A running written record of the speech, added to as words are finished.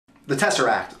The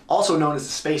Tesseract, also known as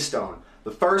the Space Stone,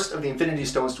 the first of the Infinity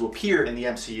Stones to appear in the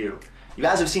MCU. You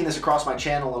guys have seen this across my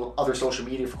channel and other social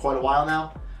media for quite a while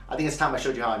now. I think it's time I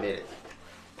showed you how I made it.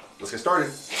 Let's get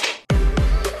started.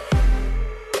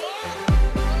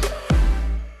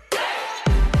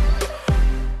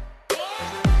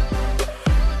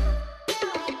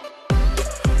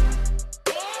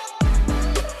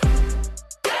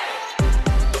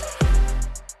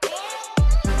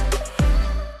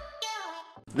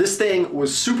 This thing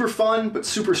was super fun, but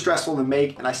super stressful to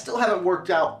make, and I still haven't worked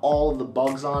out all of the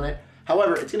bugs on it.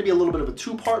 However, it's gonna be a little bit of a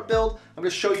two-part build. I'm gonna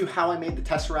show you how I made the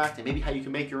Tesseract and maybe how you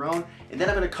can make your own, and then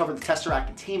I'm gonna cover the Tesseract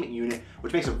containment unit,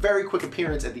 which makes a very quick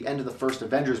appearance at the end of the first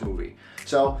Avengers movie.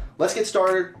 So let's get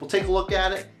started, we'll take a look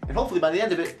at it, and hopefully by the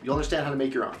end of it, you'll understand how to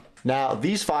make your own. Now,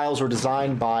 these files were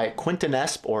designed by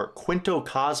Quintonesp, or Quinto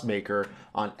Cosmaker,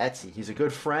 on Etsy. He's a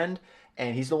good friend,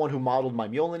 and he's the one who modeled my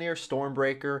Mjolnir,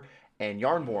 Stormbreaker, and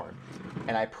Yarnborn.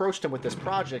 And I approached him with this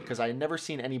project because I had never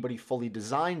seen anybody fully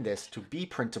design this to be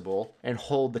printable and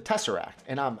hold the Tesseract.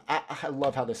 And I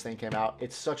love how this thing came out.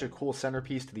 It's such a cool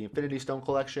centerpiece to the Infinity Stone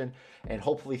collection. And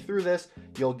hopefully through this,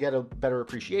 you'll get a better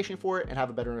appreciation for it and have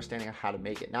a better understanding of how to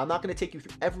make it. Now, I'm not gonna take you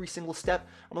through every single step.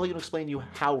 I'm only gonna explain to you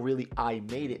how really I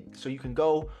made it. So you can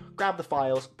go grab the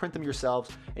files, print them yourselves,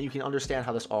 and you can understand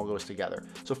how this all goes together.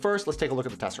 So first, let's take a look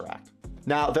at the Tesseract.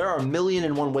 Now, there are a million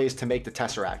and one ways to make the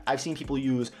Tesseract. I've seen people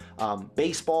use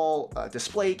baseball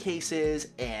display cases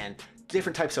and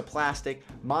different types of plastic.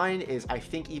 Mine is, I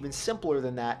think, even simpler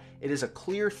than that. It is a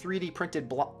clear 3D printed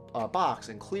box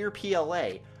in clear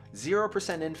PLA,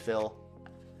 0% infill.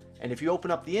 And if you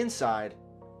open up the inside,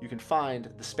 you can find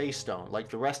the Space Stone. Like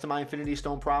the rest of my Infinity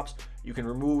Stone props, you can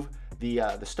remove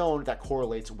the stone that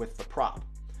correlates with the prop.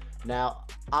 Now,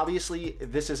 obviously,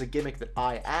 this is a gimmick that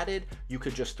I added. You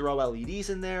could just throw LEDs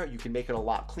in there. You can make it a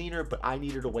lot cleaner, but I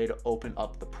needed a way to open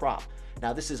up the prop.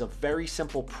 Now, this is a very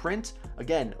simple print.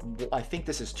 Again, I believe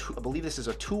this is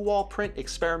a 2-wall print.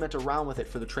 Experiment around with it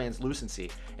for the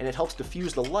translucency, and it helps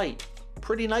diffuse the light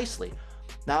pretty nicely.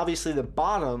 Now, obviously, the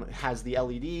bottom has the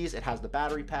LEDs. It has the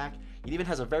battery pack. It even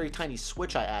has a very tiny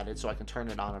switch I added so I can turn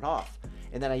it on and off.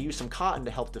 And then I used some cotton to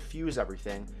help diffuse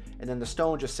everything. And then the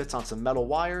stone just sits on some metal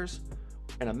wires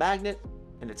and a magnet,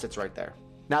 and it sits right there.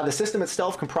 Now, the system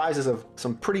itself comprises of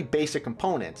some pretty basic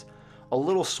components. A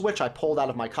little switch I pulled out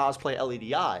of my cosplay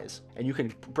LED eyes, and you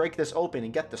can break this open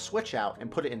and get the switch out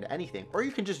and put it into anything. Or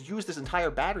you can just use this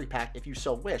entire battery pack if you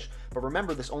so wish. But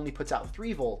remember, this only puts out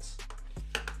 3 volts,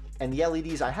 and the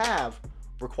LEDs I have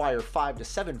require 5 to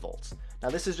 7 volts. Now,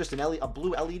 this is just a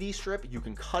blue LED strip. You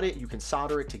can cut it, you can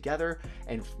solder it together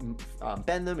and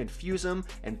bend them and fuse them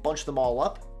and bunch them all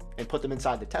up and put them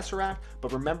inside the Tesseract.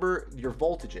 But remember your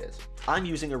voltages. I'm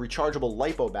using a rechargeable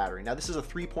LiPo battery. Now, this is a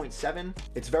 3.7.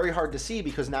 It's very hard to see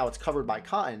because now it's covered by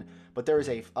cotton, but there is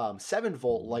a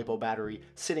 7-volt LiPo battery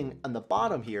sitting on the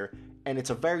bottom here, and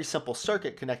it's a very simple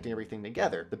circuit connecting everything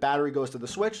together. The battery goes to the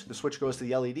switch goes to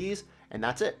the LEDs, and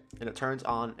that's it. And it turns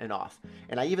on and off.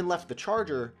 And I even left the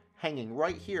charger hanging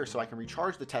right here so I can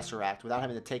recharge the Tesseract without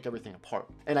having to take everything apart.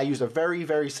 And I used a very,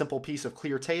 very simple piece of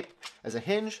clear tape as a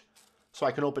hinge so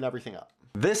I can open everything up.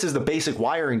 This is the basic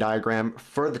wiring diagram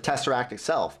for the Tesseract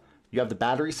itself. You have the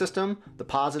battery system, the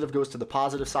positive goes to the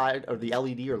positive side of the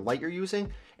LED or light you're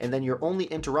using, and then you're only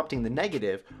interrupting the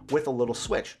negative with a little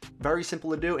switch. Very simple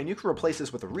to do, and you can replace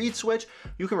this with a reed switch.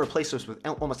 You can replace this with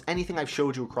almost anything I've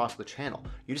showed you across the channel.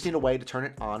 You just need a way to turn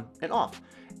it on and off.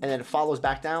 And then it follows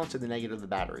back down to the negative of the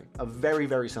battery. A very,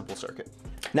 very simple circuit.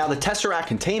 Now, the Tesseract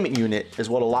containment unit is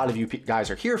what a lot of you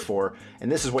guys are here for, and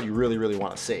this is what you really, really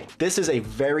want to see. This is a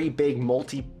very big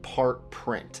multi-part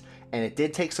print, and it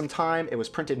did take some time. It was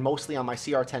printed mostly on my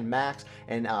CR10 Max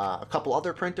and a couple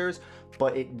other printers,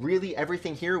 but it really,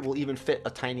 everything here will even fit a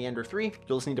tiny Ender 3.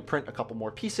 You'll just need to print a couple more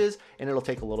pieces, and it'll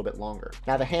take a little bit longer.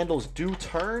 Now, the handles do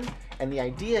turn, and the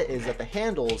idea is that the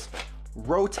handles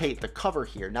rotate the cover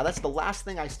here. Now, that's the last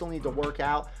thing I still need to work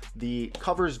out. The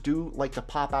covers do like to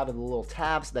pop out of the little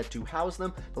tabs that do house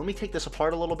them. But let me take this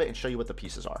apart a little bit and show you what the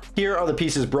pieces are. Here are the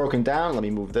pieces broken down. Let me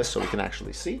move this so we can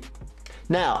actually see.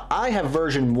 Now, I have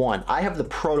version 1. I have the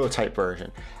prototype version.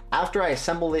 After I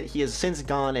assembled it, he has since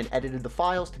gone and edited the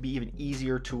files to be even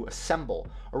easier to assemble.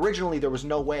 Originally, there was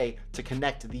no way to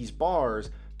connect these bars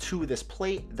to this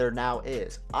plate. There now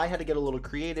is. I had to get a little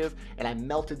creative, and I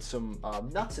melted some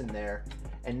nuts in there,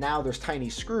 and now there's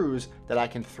tiny screws that I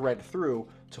can thread through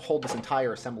to hold this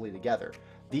entire assembly together.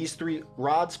 These 3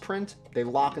 rods print, they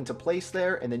lock into place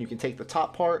there, and then you can take the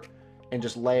top part and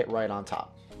just lay it right on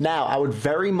top. Now, I would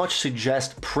very much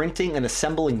suggest printing and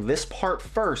assembling this part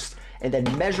first, and then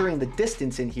measuring the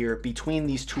distance in here between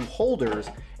these 2 holders,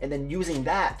 and then using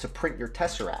that to print your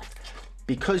Tesseract.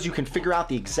 because you can figure out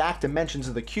the exact dimensions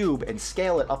of the cube and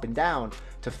scale it up and down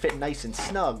to fit nice and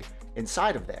snug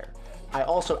inside of there. I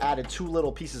also added 2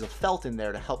 little pieces of felt in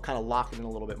there to help kind of lock it in a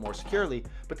little bit more securely,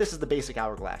 but this is the basic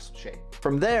hourglass shape.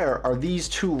 From there are these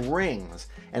 2 rings,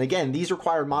 and again, these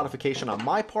require modification on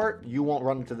my part. You won't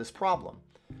run into this problem.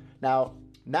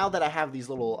 Now that I have these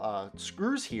little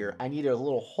screws here, I needed a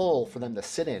little hole for them to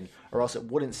sit in, or else it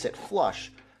wouldn't sit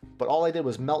flush. But all I did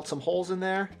was melt some holes in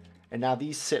there, and now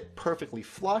these sit perfectly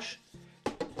flush.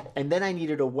 And then I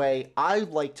needed a way, I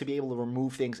like to be able to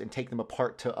remove things and take them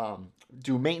apart to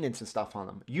do maintenance and stuff on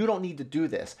them. You don't need to do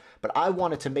this, but I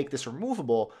wanted to make this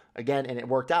removable again, and it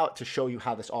worked out to show you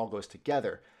how this all goes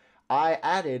together. I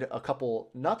added a couple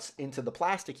nuts into the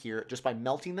plastic here just by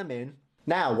melting them in.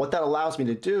 Now, what that allows me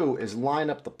to do is line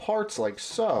up the parts like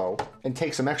so and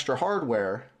take some extra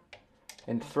hardware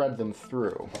and thread them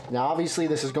through. Now, obviously,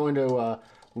 this is going to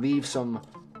leave some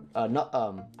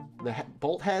the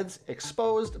bolt heads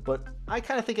exposed, but I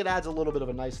kind of think it adds a little bit of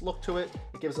a nice look to it.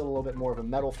 It gives it a little bit more of a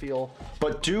metal feel.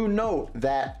 But do note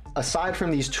that aside from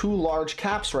these 2 large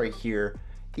caps right here,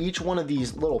 each one of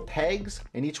these little pegs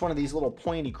and each one of these little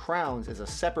pointy crowns is a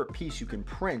separate piece you can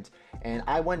print. And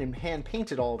I went and hand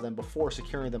painted all of them before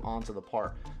securing them onto the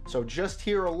part. So just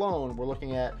here alone, we're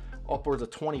looking at upwards of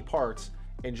 20 parts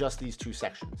in just these 2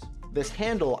 sections. This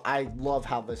handle, I love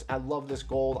this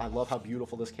gold. I love how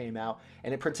beautiful this came out,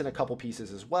 and it prints in a couple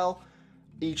pieces as well.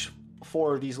 Each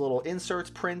 4 of these little inserts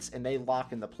prints and they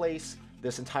lock into place.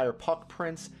 This entire puck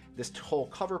prints, this whole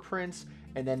cover prints,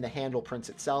 and then the handle prints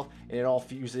itself, and it all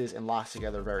fuses and locks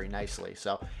together very nicely.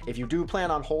 So if you do plan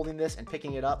on holding this and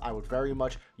picking it up, I would very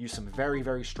much use some very,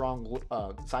 very strong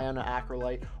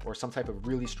cyanoacrylate or some type of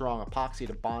really strong epoxy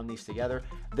to bond these together.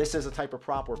 This is a type of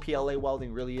prop where PLA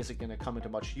welding really isn't going to come into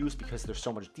much use because there's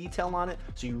so much detail on it,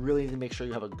 so you really need to make sure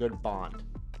you have a good bond.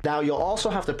 Now, you'll also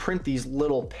have to print these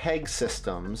little peg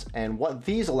systems, and what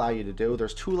these allow you to do,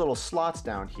 there's 2 little slots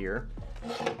down here,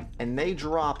 and they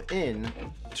drop in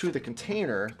to the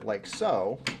container like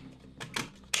so,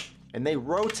 and they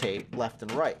rotate left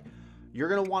and right. You're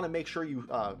going to want to make sure you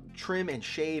trim and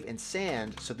shave and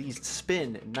sand so these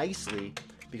spin nicely,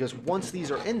 because once these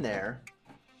are in there,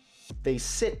 they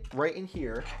sit right in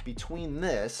here between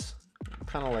this,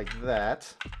 kind of like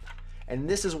that, and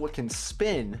this is what can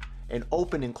spin and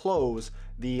open and close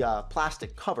the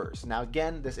plastic covers. Now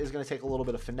again, this is going to take a little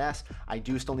bit of finesse. I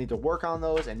do still need to work on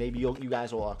those, and maybe you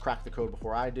guys will crack the code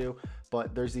before I do,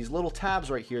 but there's these little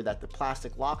tabs right here that the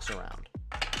plastic locks around.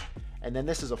 And then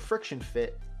this is a friction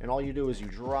fit, and all you do is you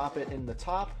drop it in the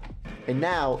top, and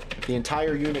now the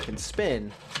entire unit can spin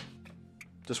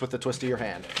just with the twist of your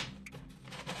hand.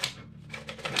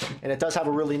 And it does have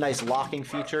a really nice locking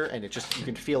feature, and you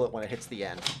can feel it when it hits the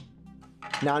end.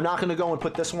 Now, I'm not going to go and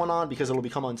put this one on because it'll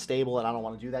become unstable and I don't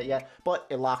want to do that yet, but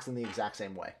it locks in the exact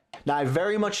same way. Now, I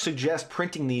very much suggest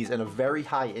printing these in a very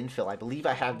high infill. I believe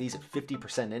I have these at 50%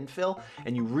 infill,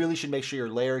 and you really should make sure your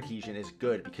layer adhesion is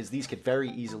good because these could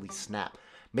very easily snap.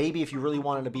 Maybe if you really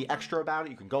wanted to be extra about it,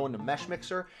 you can go into Mesh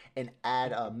Mixer and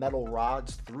add metal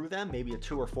rods through them. Maybe a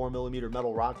 2 or 4 millimeter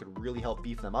metal rod could really help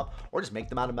beef them up, or just make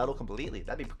them out of metal completely.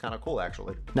 That'd be kind of cool,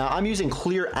 actually. Now, I'm using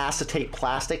clear acetate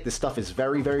plastic. This stuff is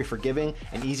very, very forgiving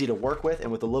and easy to work with, and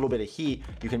with a little bit of heat,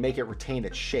 you can make it retain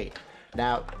its shape.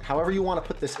 Now, however you want to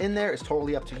put this in there is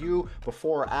totally up to you,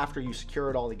 before or after you secure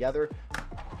it all together.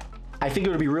 I think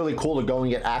it would be really cool to go and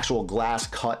get actual glass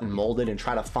cut and molded and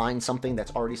try to find something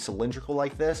that's already cylindrical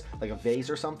like this, like a vase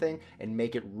or something, and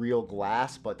make it real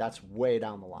glass, but that's way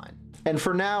down the line. And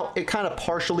for now, it kind of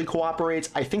partially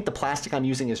cooperates. I think the plastic I'm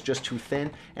using is just too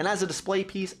thin, and as a display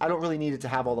piece, I don't really need it to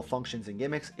have all the functions and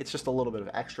gimmicks. It's just a little bit of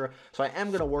extra, so I am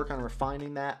going to work on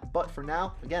refining that, but for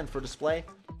now, again, for display,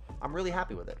 I'm really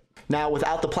happy with it. Now,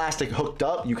 without the plastic hooked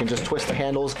up, you can just twist the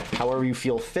handles however you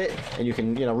feel fit, and you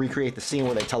can, recreate the scene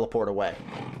where they teleport away.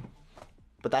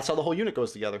 But that's how the whole unit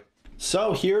goes together.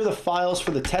 So here are the files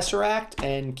for the Tesseract,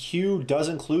 and Q does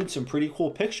include some pretty cool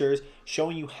pictures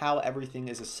showing you how everything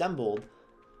is assembled.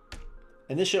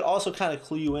 And this should also kind of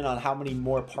clue you in on how many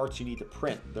more parts you need to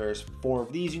print. There's 4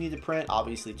 of these you need to print,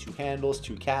 obviously 2 handles,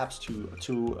 2 caps,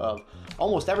 two of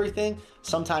almost everything,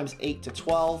 sometimes 8 to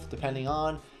 12, depending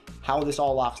on how this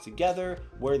all locks together,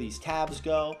 where these tabs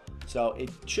go. So it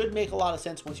should make a lot of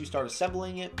sense once you start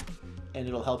assembling it, and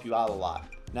it'll help you out a lot.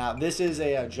 Now, this is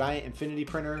a giant infinity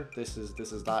printer. This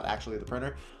is not actually the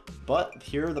printer, but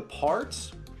here are the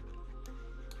parts.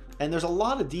 And there's a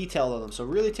lot of detail on them, so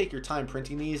really take your time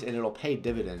printing these and it'll pay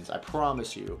dividends, I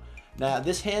promise you. Now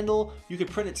this handle, you could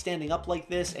print it standing up like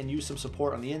this and use some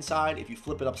support on the inside. If you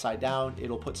flip it upside down,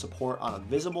 it'll put support on a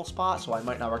visible spot, so I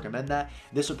might not recommend that.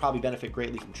 This would probably benefit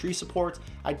greatly from tree supports.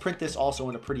 I'd print this also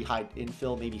in a pretty high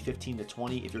infill, maybe 15 to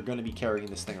 20 if you're gonna be carrying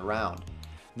this thing around.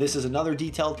 This is another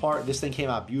detailed part. This thing came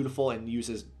out beautiful and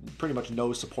uses pretty much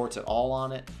no supports at all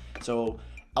on it. So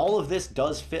all of this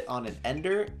does fit on an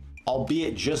ender,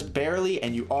 albeit just barely,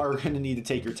 and you are gonna need to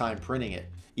take your time printing it.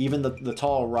 Even the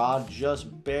tall rod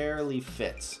just barely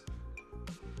fits,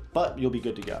 but you'll be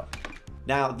good to go.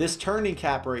 Now this turning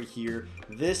cap right here,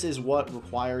 this is what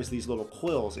requires these little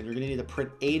quills, and you're gonna need to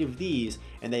print 8 of these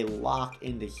and they lock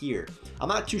into here. I'm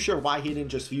not too sure why he didn't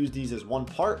just use these as one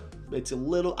part. It's a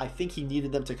little, I think he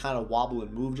needed them to kind of wobble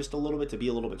and move just a little bit to be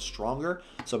a little bit stronger.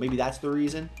 So maybe that's the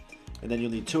reason. And then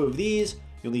you'll need 2 of these,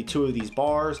 you'll need 2 of these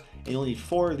bars, and you'll need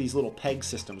 4 of these little peg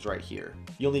systems right here.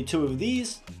 You'll need 2 of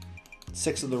these,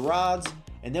 6 of the rods,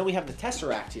 and then we have the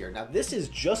Tesseract here. Now this is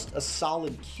just a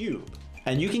solid cube,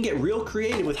 and you can get real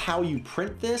creative with how you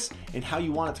print this and how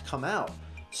you want it to come out.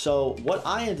 So what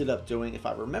I ended up doing, if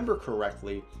I remember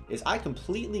correctly, is I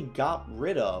completely got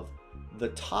rid of the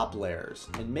top layers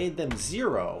and made them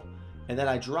 0, and then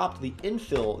I dropped the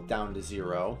infill down to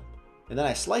 0, and then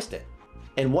I sliced it.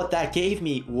 And what that gave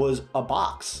me was a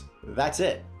box. That's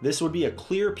it. This would be a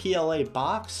clear PLA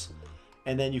box.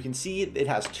 And then you can see it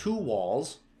has 2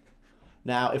 walls.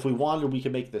 Now, if we wanted, we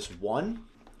could make this 1.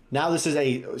 Now this is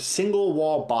a single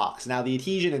wall box. Now the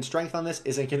adhesion and strength on this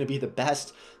isn't gonna be the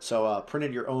best, so print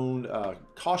at your own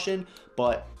caution,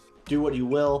 but do what you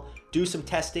will. Do some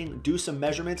testing, do some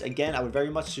measurements. Again, I would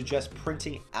very much suggest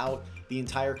printing out the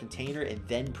entire container and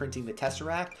then printing the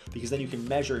Tesseract, because then you can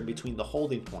measure in between the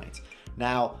holding points.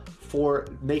 Now, for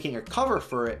making a cover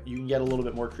for it, you can get a little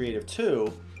bit more creative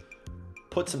too.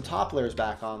 Put some top layers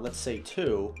back on, let's say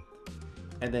 2,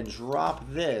 and then drop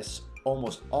this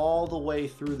almost all the way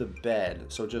through the bed.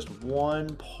 So just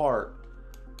one part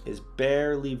is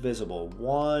barely visible,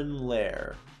 1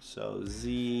 layer. So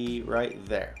Z right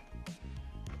there.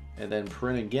 And then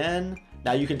print again.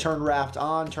 Now you can turn raft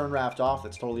on, turn raft off,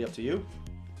 that's totally up to you.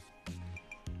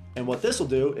 And what this will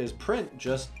do is print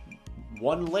just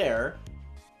 1 layer,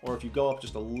 or if you go up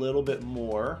just a little bit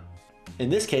more, in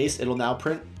this case, it'll now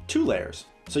print 2 layers.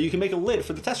 So you can make a lid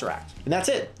for the Tesseract. And that's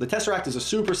it. The Tesseract is a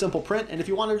super simple print, and if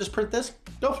you want to just print this,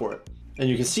 go for it. And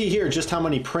you can see here just how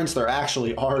many prints there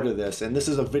actually are to this. And this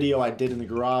is a video I did in the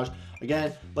garage.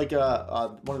 Again, like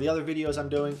one of the other videos I'm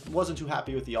doing, wasn't too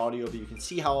happy with the audio, but you can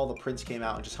see how all the prints came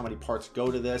out and just how many parts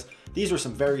go to this. These were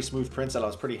some very smooth prints that I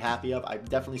was pretty happy of. I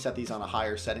definitely set these on a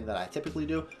higher setting than I typically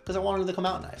do because I wanted them to come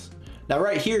out nice. Now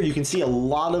right here, you can see a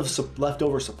lot of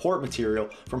leftover support material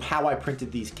from how I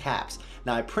printed these caps.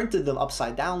 Now I printed them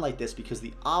upside down like this because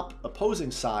the opposing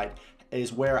side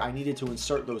is where I needed to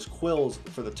insert those quills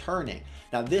for the turning.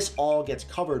 Now this all gets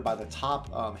covered by the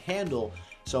top handle.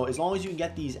 So as long as you can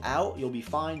get these out, you'll be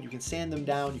fine. You can sand them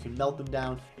down, you can melt them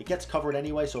down. It gets covered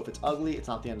anyway, so if it's ugly, it's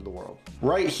not the end of the world.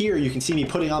 Right here, you can see me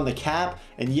putting on the cap,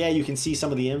 and yeah, you can see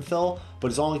some of the infill, but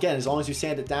as long as you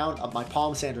sand it down, my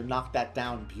palm sander knocked that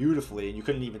down beautifully, and you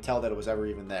couldn't even tell that it was ever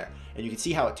even there. And you can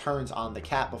see how it turns on the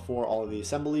cap before all of the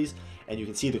assemblies, and you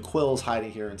can see the quills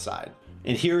hiding here inside.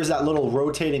 And here's that little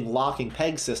rotating locking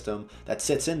peg system that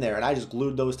sits in there, and I just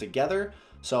glued those together.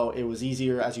 So it was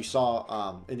easier, as you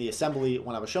saw in the assembly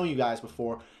when I was showing you guys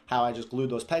before, how I just glued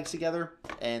those pegs together,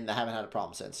 and I haven't had a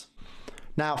problem since.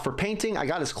 Now for painting, I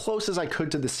got as close as I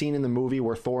could to the scene in the movie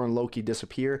where Thor and Loki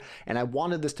disappear, and I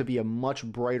wanted this to be a much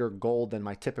brighter gold than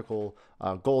my typical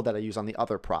gold that I use on the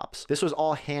other props. This was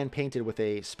all hand painted with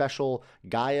a special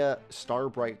Gaia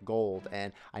Starbright gold,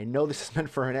 and I know this is meant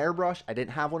for an airbrush. I didn't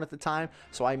have one at the time,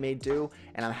 so I made do,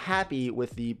 and I'm happy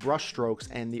with the brush strokes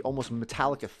and the almost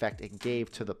metallic effect it gave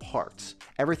to the parts.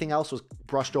 Everything else was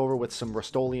brushed over with some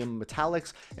Rust-Oleum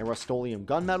metallics and Rust-Oleum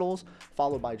gunmetals,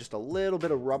 followed by just a little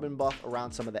bit of rub and buff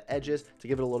around some of the edges to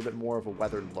give it a little bit more of a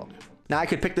weathered look. Now I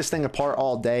could pick this thing apart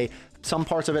all day. Some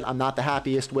parts of it I'm not the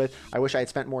happiest with. I wish I had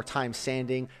spent more time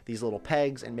sanding these little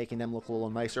pegs and making them look a little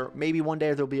nicer. Maybe one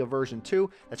day there'll be a version 2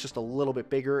 that's just a little bit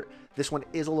bigger. This one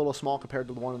is a little small compared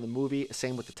to the one in the movie.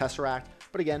 Same with the Tesseract,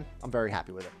 but again, I'm very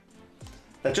happy with it.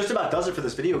 That just about does it for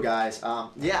this video, guys.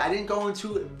 Yeah, I didn't go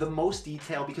into the most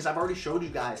detail because I've already showed you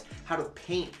guys how to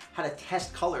paint, how to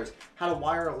test colors, how to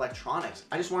wire electronics.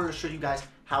 I just wanted to show you guys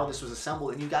how this was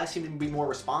assembled, and you guys seem to be more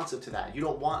responsive to that. You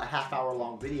don't want a half-hour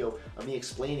long video of me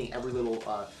explaining every little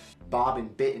bob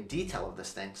and bit and detail of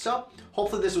this thing. So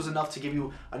hopefully this was enough to give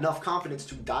you enough confidence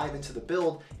to dive into the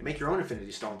build and make your own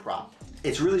Infinity Stone prop.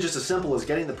 It's really just as simple as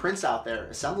getting the prints out there,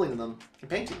 assembling them, and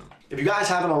painting them. If you guys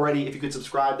haven't already, if you could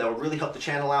subscribe, that would really help the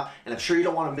channel out, and I'm sure you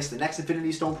don't want to miss the next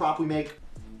Infinity Stone prop we make,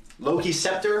 Loki's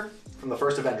scepter from the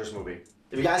first Avengers movie.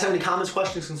 If you guys have any comments,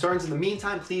 questions, concerns, in the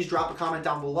meantime, please drop a comment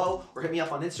down below or hit me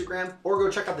up on Instagram or go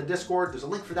check out the Discord. There's a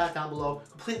link for that down below,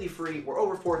 completely free. We're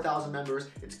over 4,000 members.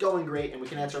 It's going great, and we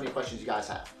can answer any questions you guys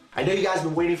have. I know you guys have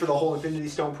been waiting for the whole Infinity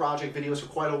Stone project videos for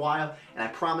quite a while, and I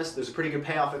promise there's a pretty good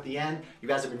payoff at the end. You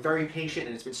guys have been very patient,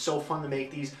 and it's been so fun to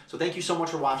make these. So thank you so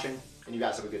much for watching, and you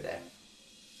guys have a good day.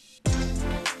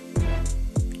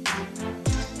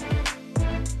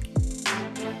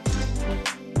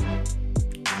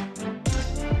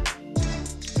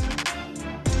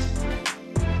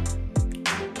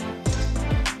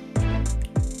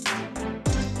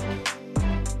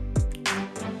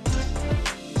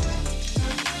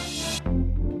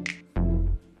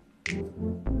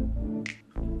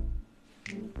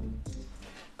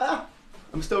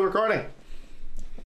 I'm still recording.